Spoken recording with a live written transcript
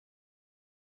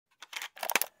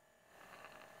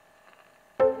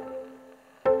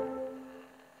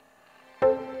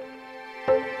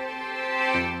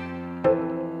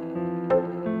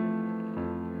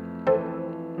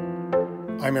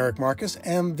I'm Eric Marcus,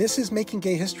 and this is Making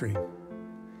Gay History.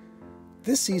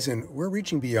 This season, we're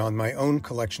reaching beyond my own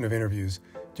collection of interviews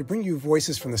to bring you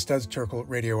voices from the Studs Terkel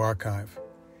Radio Archive.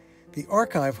 The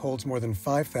archive holds more than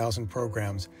 5,000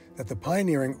 programs that the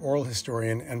pioneering oral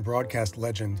historian and broadcast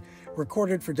legend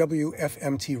recorded for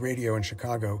WFMT Radio in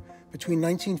Chicago between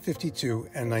 1952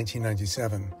 and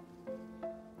 1997.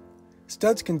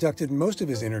 Studs conducted most of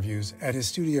his interviews at his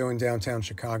studio in downtown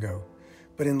Chicago,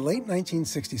 but in late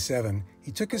 1967,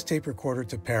 he took his tape recorder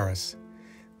to Paris.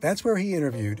 That's where he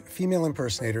interviewed female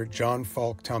impersonator John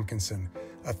Falk Tomkinson,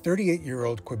 a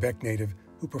 38-year-old Quebec native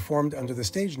who performed under the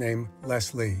stage name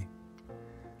Les Lee.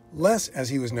 Les, as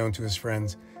he was known to his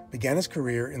friends, began his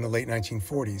career in the late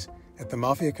 1940s at the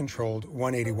mafia-controlled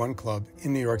 181 Club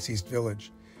in New York's East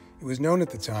Village. It was known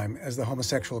at the time as the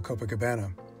homosexual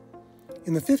Copacabana.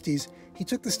 In the 50s, he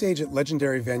took the stage at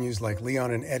legendary venues like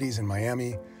Leon and Eddie's in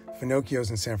Miami, Finocchio's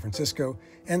in San Francisco,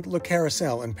 and Le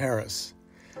Carrousel in Paris.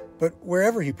 But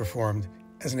wherever he performed,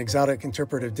 as an exotic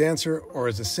interpretive dancer or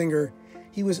as a singer,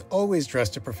 he was always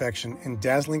dressed to perfection in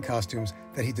dazzling costumes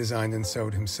that he designed and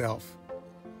sewed himself.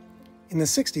 In the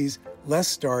 60s, Les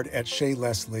starred at Chez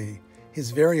Les Lee,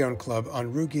 his very own club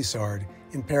on Rue Guissard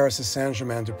in Paris'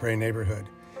 Saint-Germain-des-Prés neighborhood.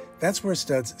 That's where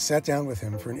Studs sat down with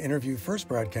him for an interview first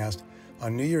broadcast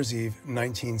on New Year's Eve,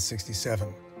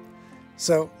 1967.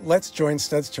 So let's join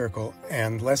Studs Terkel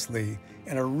and Les Lee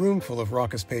and a room full of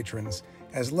raucous patrons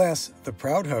as Les, the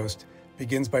proud host,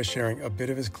 begins by sharing a bit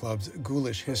of his club's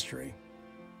ghoulish history.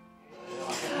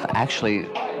 Actually,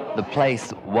 the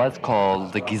place was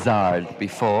called the Guisard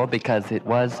before because it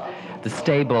was the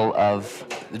stable of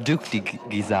the Duc de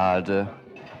Guisard,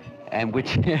 and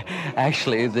which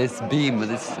actually this beam,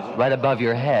 this right above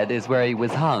your head, is where he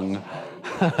was hung.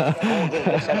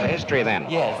 This has a history then.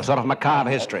 Yes. A sort of macabre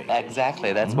history.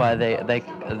 Exactly. That's why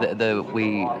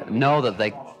we know that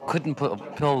they couldn't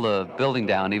pull the building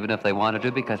down even if they wanted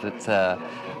to, because it's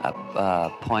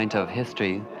a point of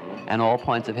history, and all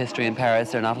points of history in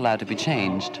Paris are not allowed to be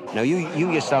changed. Now, you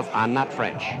yourself are not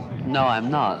French. No, I'm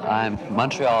not. I'm a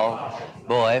Montreal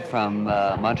boy from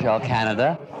Montreal,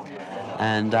 Canada,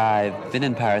 and I've been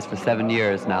in Paris for 7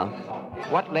 years now.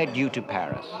 What led you to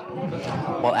Paris?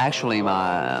 Well, actually,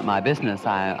 my business,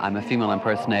 I'm a female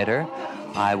impersonator.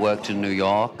 I worked in New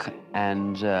York,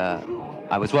 and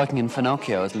I was working in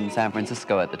Finocchio's in San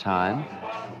Francisco at the time,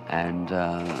 and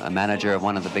a manager of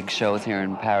one of the big shows here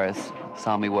in Paris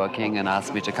saw me working and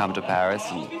asked me to come to Paris,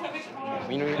 and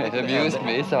it amused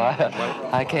me, so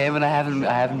I came, and I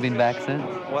haven't been back since.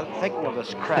 Well, thinking of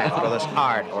this craft or this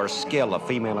art or skill of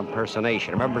female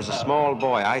impersonation, I remember as a small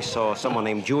boy I saw someone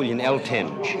named Julian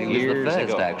Eltinge years the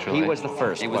first, ago. Actually. He was the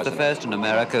first. He was the first in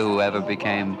America who ever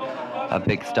became a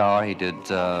big star. He did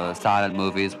silent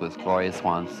movies with Gloria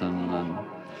Swanson. And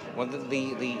well,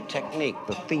 the technique,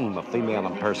 the theme of female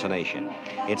impersonation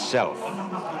itself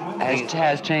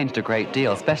has changed a great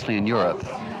deal, especially in Europe,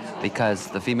 because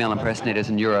the female impersonators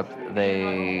in Europe,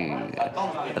 they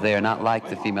are not like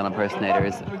the female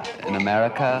impersonators in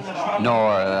America,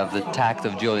 nor of the tact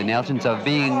of Julian Eltinge, of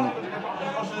being,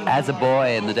 as a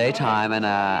boy in the daytime and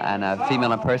a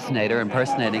female impersonator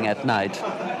impersonating at night.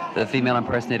 The female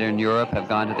impersonator in Europe have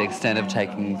gone to the extent of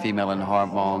taking female and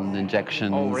hormone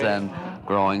injections and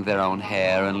growing their own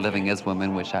hair and living as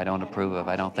women, which I don't approve of.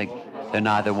 I don't think they're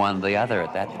neither one or the other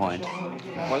at that point.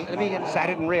 Well, I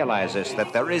didn't realize this,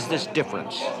 that there is this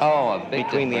difference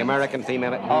between the American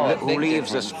female who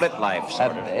leaves a split life,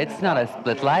 sort of. It's not a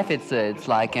split life. It's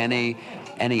like any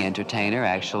entertainer,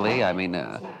 actually. I mean,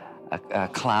 a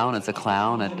clown is a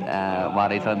clown while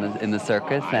he's in the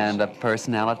circus, and a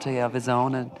personality of his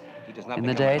own in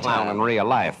the daytime. A clown in real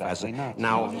life.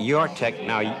 Now,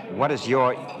 what is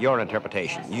your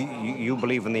interpretation? You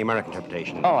believe in the American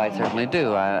interpretation? Oh, I certainly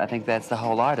do. I think that's the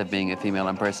whole art of being a female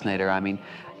impersonator. I mean,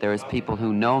 there's people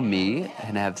who know me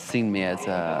and have seen me as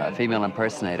a female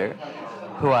impersonator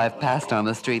who I've passed on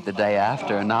the street the day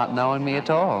after, not knowing me at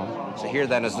all. So here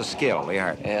then is the skill, the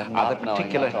art. Yeah, Are the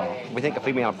particular, we think of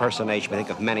female impersonation, we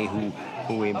think of many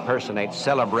who impersonate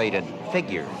celebrated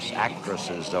figures,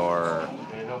 actresses or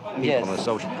people in the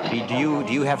social. Do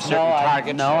you have certain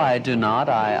targets? No, I do not.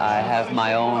 I have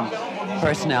my own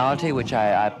personality, which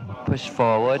I push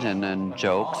forward and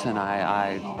jokes, and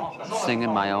I sing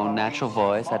in my own natural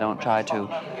voice. I don't try to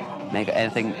make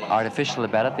anything artificial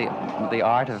about it. The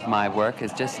art of my work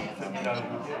is just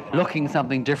looking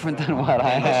something different than what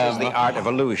I am. This is the art of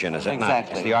illusion, is it not?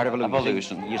 Exactly. It's the art of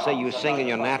illusion. You say you sing in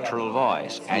your natural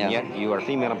voice, and yet you are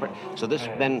female. So this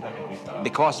then,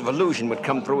 because of illusion, would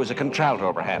come through as a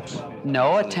contralto, perhaps?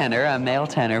 No, a male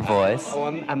tenor voice. Oh,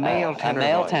 a male tenor voice. A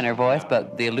male tenor voice,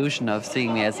 but the illusion of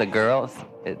seeing me as a girl,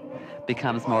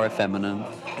 becomes more feminine.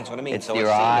 That's what I mean. It's So your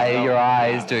it's your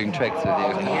eyes doing tricks with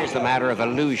you. here's the matter of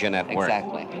illusion at work.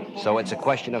 Exactly. So it's a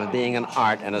question of being an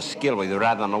art and a skill with you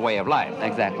rather than a way of life.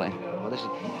 Exactly. Well, this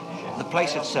is the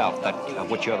place itself, that of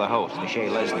which you're the host, the Chez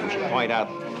Leslie. We should point out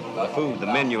the food. The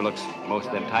menu looks most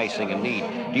enticing and neat.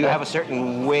 Do you have a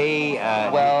certain way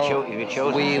you've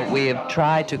chosen? We have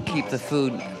tried to keep the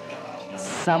food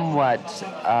somewhat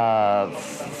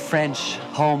French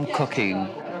home cooking,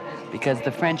 because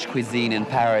the French cuisine in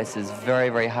Paris is very,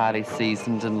 very highly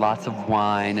seasoned and lots of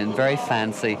wine and very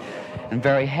fancy and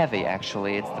very heavy,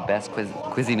 actually. It's the best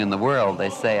cuisine in the world, they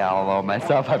say, although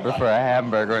myself I prefer a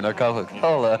hamburger and a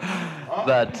Coca-Cola.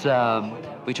 But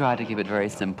we try to keep it very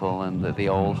simple, and the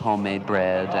old homemade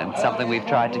bread, and something we've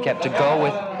tried to keep to go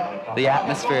with the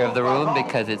atmosphere of the room,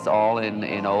 because it's all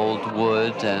in old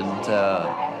wood and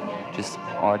just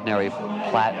ordinary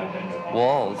flat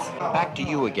walls. Back to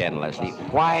you again, Leslie.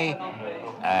 Why,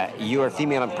 you're a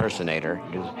female impersonator.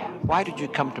 Why did you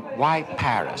come to, why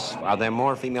Paris? Are there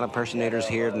more female impersonators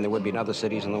here than there would be in other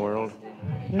cities in the world?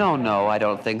 No, I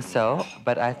don't think so.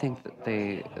 But I think that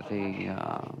the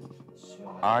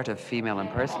art of female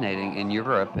impersonating in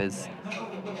Europe is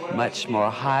much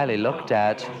more highly looked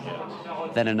at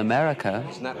than in America.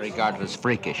 It's not regarded as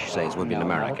freakish, say, as would be in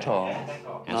America. Not at all.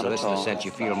 And so this is the sense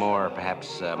you feel more,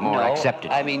 perhaps, more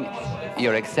accepted. I mean,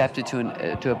 you're accepted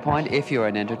to a point. If you're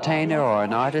an entertainer or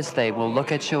an artist, they will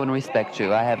look at you and respect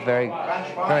you. I have very,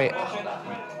 very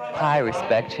high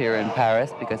respect here in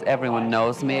Paris, because everyone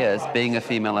knows me as being a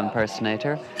female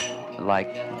impersonator.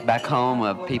 Like back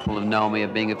home, people who know me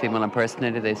of being a female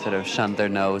impersonator, they sort of shunt their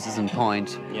noses and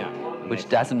point, which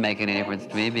doesn't make any difference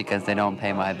to me, because they don't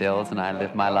pay my bills and I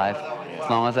live my life. As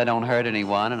long as I don't hurt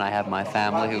anyone and I have my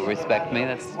family who respect me,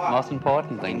 that's the most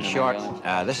important thing. In short,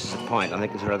 this is the point. I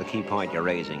think this is a rather key point you're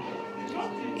raising.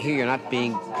 Here you're not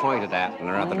being pointed at in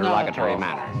a rather derogatory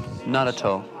manner. Not at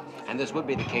all. And this would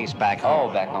be the case back home.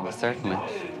 Oh, back home, certainly.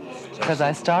 Because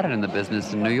I started in the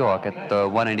business in New York at the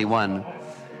 181.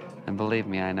 And believe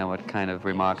me, I know what kind of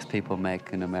remarks people make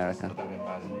in America.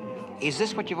 Is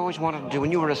this what you've always wanted to do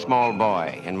when you were a small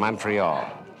boy in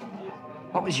Montreal?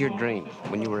 What was your dream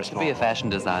when you were a small boy? To be a fashion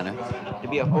designer. To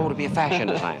be a fashion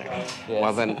designer. Yes.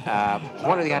 Well then,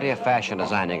 what did the idea of fashion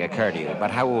designing occur to you?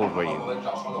 But how old were you?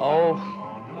 Oh,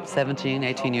 17,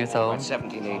 18 years old.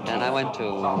 17, 18. And I went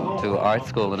to art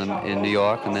school in New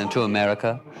York, and then to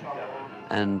America.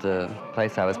 And the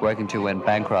place I was working to went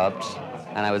bankrupt.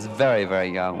 And I was very, very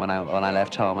young when I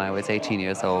left home. I was 18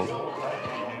 years old.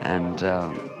 And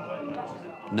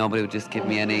nobody would just give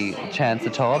me any chance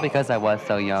at all, because I was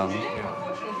so young.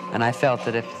 And I felt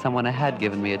that if someone had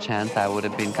given me a chance, I would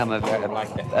have become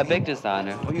a big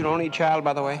designer. Were you the only child,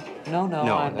 by the way? No,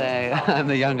 I'm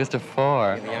the youngest of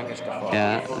four. You're the youngest of four.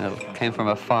 Yeah, I came from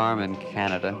a farm in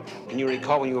Canada. Can you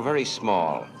recall when you were very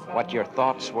small what your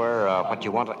thoughts were? Would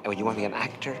you want to be an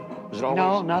actor? Was it always?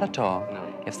 No, not at all.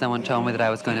 No. If someone told me that I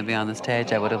was going to be on the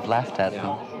stage, I would have laughed at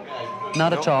them.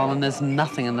 Not at all, and there's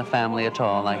nothing in the family at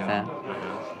all like that.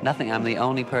 Nothing. I'm the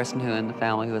only person in the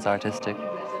family who is artistic.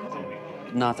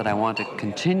 Not that I want to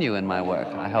continue in my work.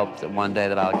 I hope that one day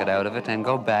that I'll get out of it and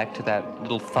go back to that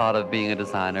little thought of being a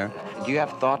designer. Do you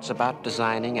have thoughts about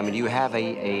designing? I mean, do you have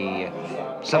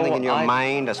something in your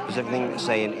mind, a specific thing,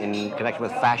 say, in connection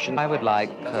with fashion? I would like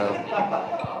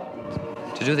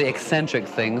to do the eccentric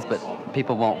things, but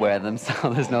people won't wear them,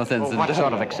 so there's no sense in doing. What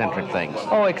sort of eccentric things?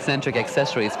 Oh, eccentric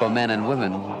accessories for men and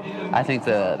women. I think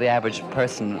the average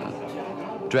person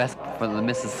dressed for the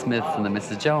Mrs. Smiths and the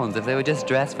Mrs. Jones, if they would just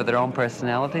dress for their own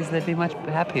personalities, they'd be much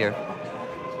happier.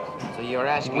 So you're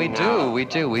asking We do.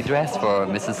 We dress for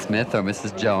Mrs. Smith or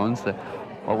Mrs. Jones.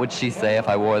 What would she say if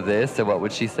I wore this, or what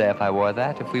would she say if I wore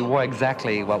that? If we wore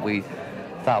exactly what we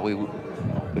thought we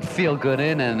would feel good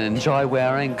in and enjoy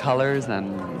wearing, colors,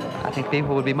 and I think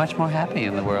people would be much more happy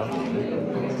in the world.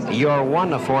 You're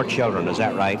one of four children, is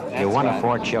that right? That's You're one right. of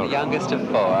four children. The youngest of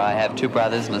four. I have two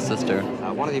brothers and a sister.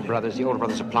 One of the brothers, the older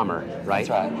brother's a plumber, right?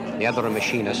 That's right. The other a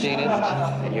machinist.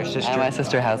 And your sister? And my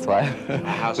sister, housewife.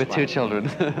 Housewife. With two children.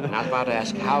 And I was about to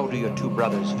ask, how do your two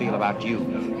brothers feel about you?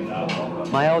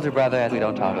 My older brother, we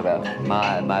don't talk about.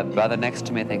 My brother next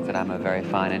to me thinks that I'm a very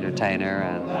fine entertainer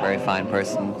and a very fine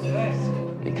person,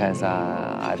 because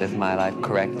I live my life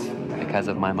correct because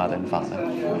of my mother and father.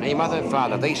 Now, your mother and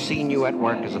father, they seen you at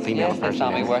work as a female Yes, they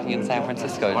saw me impersonator. working in San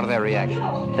Francisco. What are their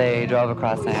reactions? They drove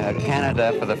across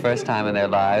Canada for the first time in their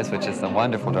lives, which is a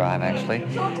wonderful drive, actually.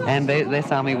 And they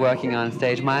saw me working on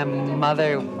stage. My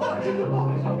mother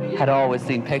had always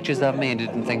seen pictures of me and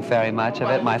didn't think very much of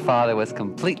it. My father was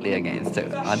completely against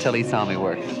it until he saw me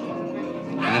work.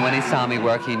 And then when he saw me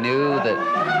work, he knew that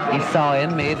he saw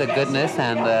in me the goodness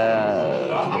and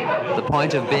the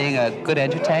point of being a good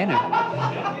entertainer.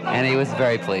 And he was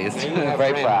very pleased,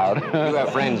 very proud. You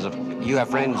have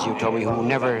friends, you told me, who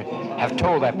never have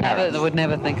told their parents. They would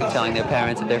never think of telling their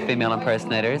parents that they're female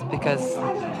impersonators because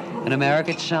in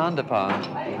America it's shunned upon.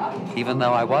 Even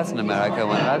though I was in America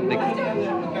when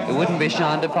it wouldn't be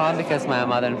shunned upon because my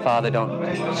mother and father don't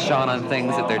shun on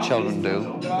things that their children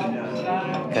do.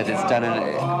 Because it's done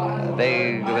in,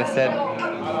 they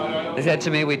said to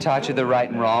me, we taught you the right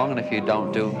and wrong, and if you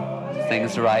don't do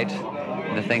things right,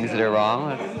 the things that are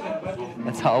wrong,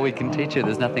 that's all we can teach you.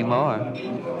 There's nothing more.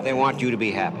 They want you to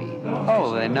be happy.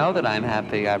 Oh, they know that I'm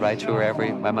happy. I write to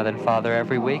my mother and father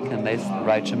every week, and they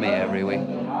write to me every week.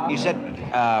 You said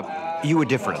you were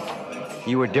different.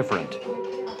 You were different.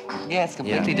 Yes,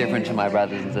 completely different to my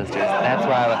brothers and sisters. That's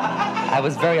why I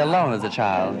was very alone as a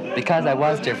child, because I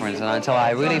was different, and until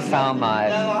I really found my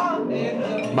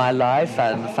life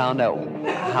and found out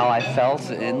how I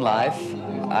felt in life,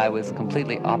 I was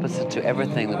completely opposite to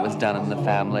everything that was done in the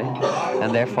family,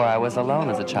 and therefore I was alone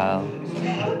as a child.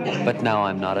 But now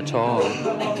I'm not at all.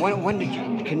 When did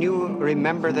you? Can you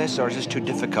remember this, or is this too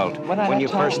difficult? When you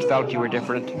first felt you were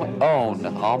different? Oh,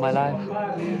 no, all my life.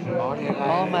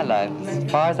 All my life, as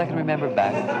far as I can remember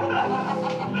back.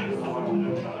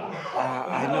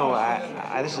 I know.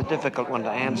 This is a difficult one to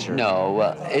answer. No,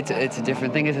 it's a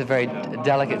different thing. It's a very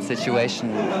delicate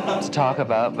situation to talk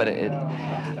about, but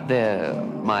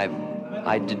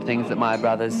I did things that my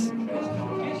brothers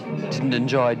didn't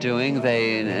enjoy doing.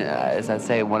 They, as I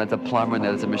say, one is a plumber and the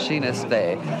other is a machinist.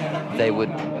 They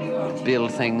would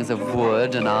build things of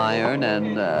wood and iron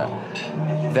and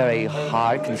very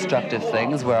hard constructive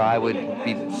things where I would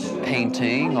be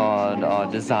painting or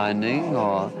designing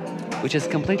which is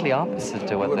completely opposite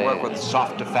to what they work with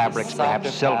softer fabrics,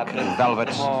 perhaps silk and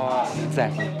velvets.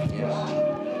 Exactly.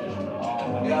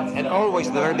 And always,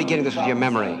 in the very beginning, this was your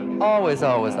memory. Always.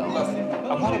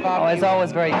 What about I was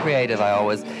always very creative.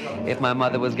 If my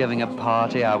mother was giving a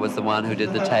party, I was the one who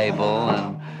did the table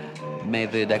and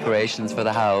made the decorations for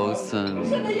the house. And if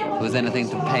there was anything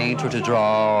to paint or to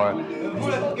draw or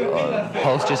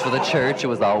posters for the church, it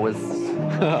was always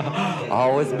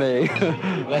always me. Do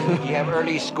you have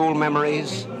early school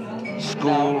memories?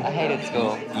 School? No, I hated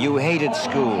school. You hated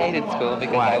school? I hated school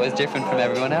because Why? I was different from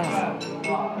everyone else.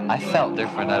 I felt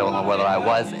different. I don't know whether I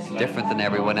was different than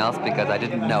everyone else because I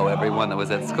didn't know everyone that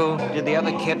was at school. Did the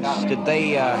other kids, did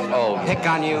they pick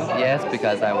on you? Yes,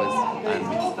 because I'm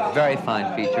very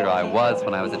fine-featured, or I was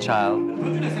when I was a child,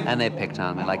 and they picked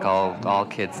on me like all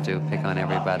kids do, pick on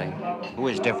everybody. Who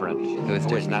is different? Who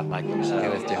is not like themselves?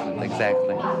 Who is different,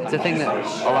 exactly. It's a thing that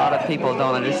a lot of people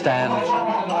don't understand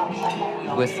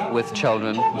with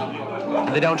children.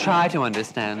 And they don't try to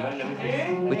understand,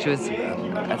 which was,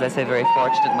 as I say, very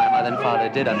fortunate my mother and father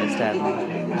did understand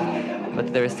me.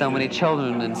 But there are so many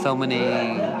children and so many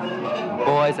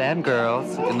boys and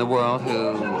girls in the world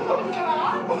who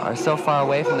are so far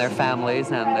away from their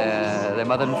families and their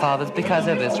mother and fathers because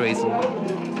of this reason.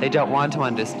 They don't want to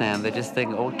understand. They just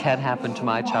think, oh, it can't happen to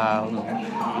my child.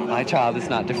 My child is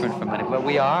not different from anyone. Well,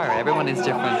 we are. Everyone is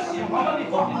different.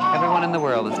 Everyone in the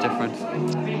world is different.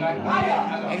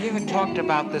 Have you ever talked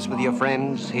about this with your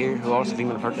friends here who are also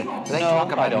female impersonators? Do they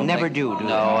talk about it? Never do.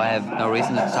 No, I have no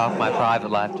reason to talk my private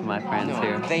life to my friends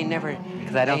here. They never.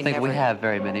 Because I don't think we have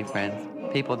very many friends.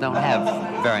 People don't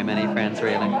have very many friends,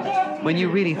 really. When you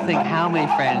really think how many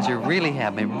friends you really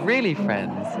have, really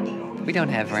friends, we don't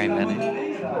have very many.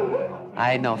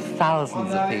 I know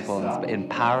thousands of people in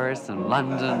Paris and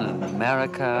London and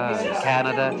America and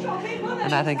Canada,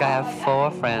 and I think I have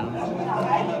 4 friends.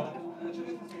 I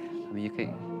mean,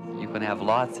 you can have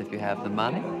lots if you have the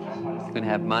money. You can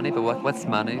have money, but what's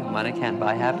money? Money can't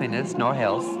buy happiness nor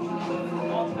health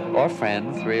or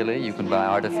friends, really. You can buy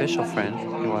artificial friends if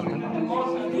you want them.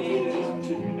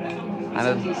 I'm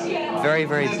a very,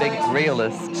 very big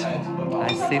realist.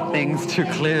 I see things too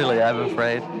clearly, I'm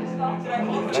afraid.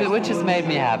 Which has made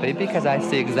me happy because I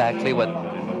see exactly what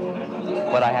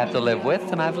I have to live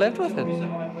with, and I've lived with it.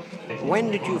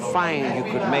 When did you find you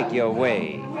could make your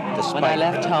way? When I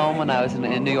left home when I was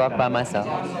in New York by myself.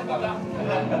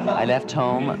 I left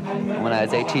home when I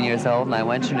was 18 years old, and I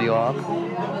went to New York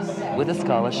with a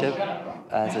scholarship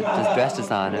as a dress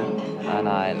designer, and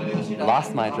I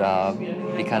lost my job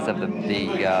because of the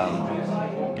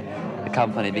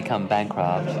company become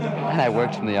bankrupt, and I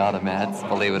worked in the automats,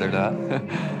 believe it or not,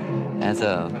 as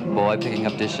a boy picking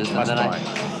up dishes, and then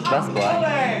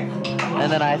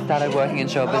and then I started working in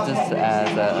show business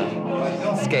as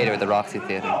a skater at the Roxy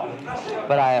Theater.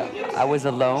 But I was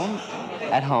alone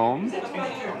at home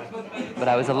but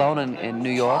I was alone in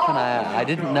New York, and I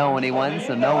didn't know anyone,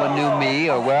 so no one knew me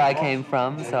or where I came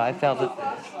from, so I felt that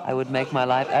I would make my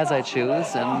life as I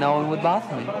choose, and no one would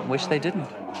bother me. I wish they didn't.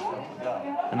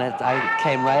 And that I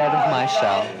came right out of my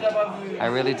shell. I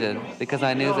really did, because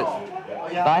I knew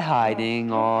that by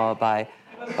hiding or by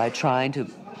trying to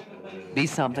be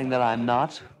something that I'm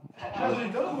not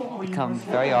would become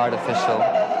very artificial.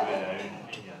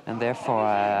 And therefore,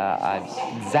 I'm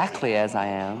exactly as I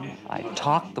am. I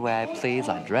talk the way I please,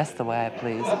 I dress the way I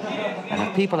please. And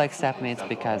if people accept me, it's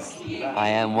because I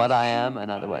am what I am, and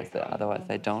otherwise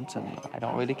they don't, and I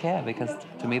don't really care, because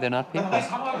to me they're not people.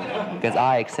 Because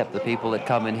I accept the people that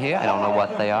come in here. I don't know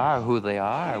what they are, or who they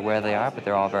are, or where they are, but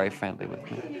they're all very friendly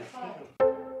with me.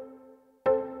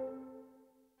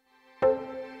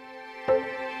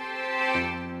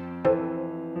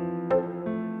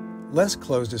 Les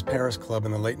closed his Paris club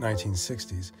in the late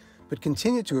 1960s, but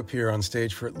continued to appear on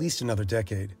stage for at least another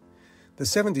decade. The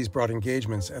 70s brought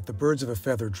engagements at the Birds of a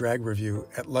Feather drag review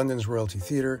at London's Royalty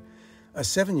Theatre, a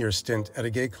 7-year stint at a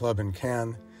gay club in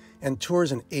Cannes, and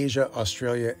tours in Asia,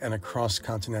 Australia, and across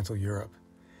continental Europe.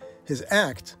 His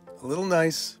act, a little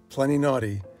nice, plenty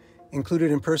naughty,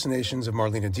 included impersonations of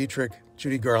Marlene Dietrich,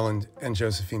 Judy Garland, and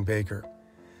Josephine Baker.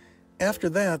 After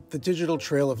that, the digital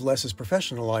trail of Les's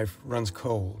professional life runs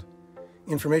cold.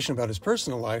 Information about his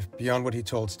personal life, beyond what he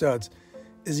told Studs,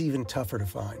 is even tougher to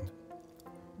find.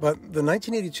 But the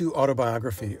 1982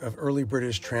 autobiography of early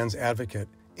British trans advocate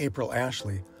April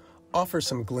Ashley offers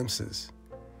some glimpses.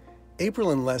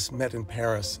 April and Les met in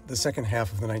Paris the second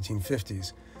half of the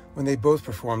 1950s, when they both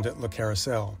performed at Le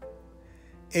Carrousel.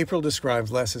 April described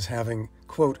Les as having,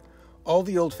 quote, all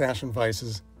the old-fashioned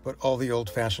vices, but all the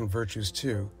old-fashioned virtues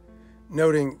too,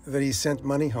 noting that he sent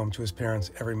money home to his parents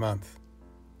every month.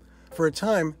 For a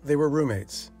time, they were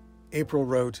roommates. April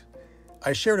wrote,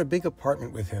 I shared a big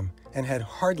apartment with him and had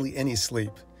hardly any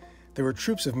sleep. There were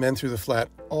troops of men through the flat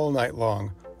all night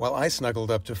long, while I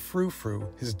snuggled up to Frou Frou,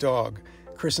 his dog,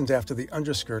 christened after the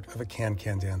underskirt of a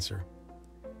can-can dancer.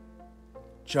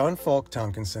 John Falk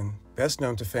Tomkinson, best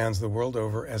known to fans the world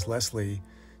over as Les Lee,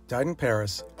 died in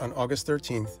Paris on August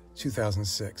 13,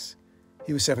 2006.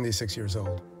 He was 76 years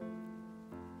old.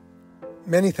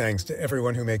 Many thanks to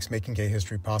everyone who makes Making Gay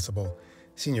History possible.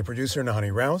 Senior producer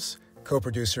Nahani Rouse,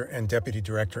 co-producer and deputy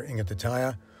director Inga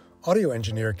Tataya, audio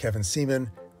engineer Kevin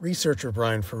Seaman, researcher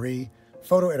Brian Faree,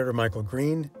 photo editor Michael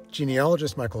Green,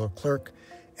 genealogist Michael O'Clerc,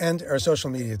 and our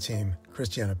social media team,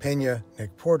 Christiana Pena,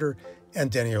 Nick Porter, and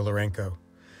Denio Lorenko.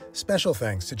 Special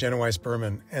thanks to Jenna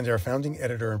Weiss-Berman and our founding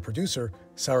editor and producer,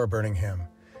 Sarah Birmingham.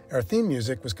 Our theme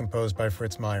music was composed by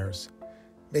Fritz Myers.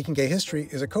 Making Gay History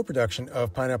is a co-production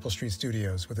of Pineapple Street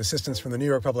Studios with assistance from the New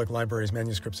York Public Library's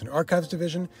Manuscripts and Archives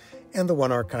Division and the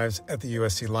One Archives at the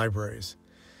USC Libraries.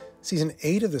 Season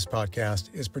 8 of this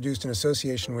podcast is produced in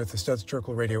association with the Studs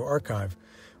Terkel Radio Archive,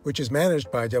 which is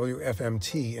managed by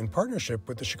WFMT in partnership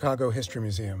with the Chicago History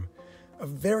Museum. A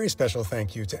very special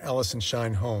thank you to Allison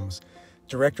Shine Holmes,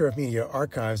 Director of Media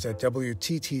Archives at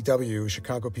WTTW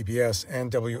Chicago PBS and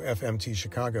WFMT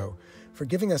Chicago, for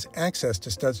giving us access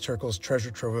to Studs Terkel's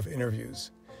treasure trove of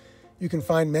interviews. You can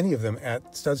find many of them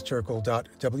at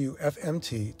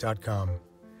studsterkel.wfmt.com.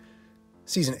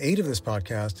 Season 8 of this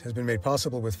podcast has been made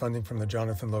possible with funding from the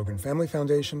Jonathan Logan Family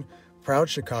Foundation, proud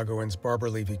Chicagoans Barbara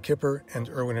Levy Kipper and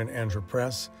Irwin and Andrew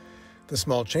Press, the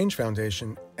Small Change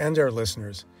Foundation, and our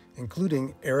listeners,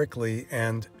 including Eric Lee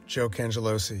and Joe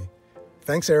Cangelosi.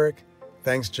 Thanks, Eric.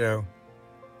 Thanks, Joe.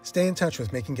 Stay in touch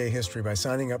with Making Gay History by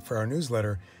signing up for our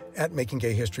newsletter at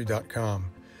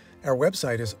makinggayhistory.com. Our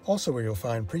website is also where you'll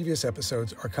find previous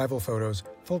episodes, archival photos,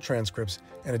 full transcripts,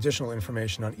 and additional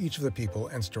information on each of the people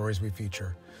and stories we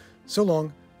feature. So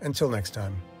long, until next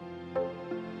time.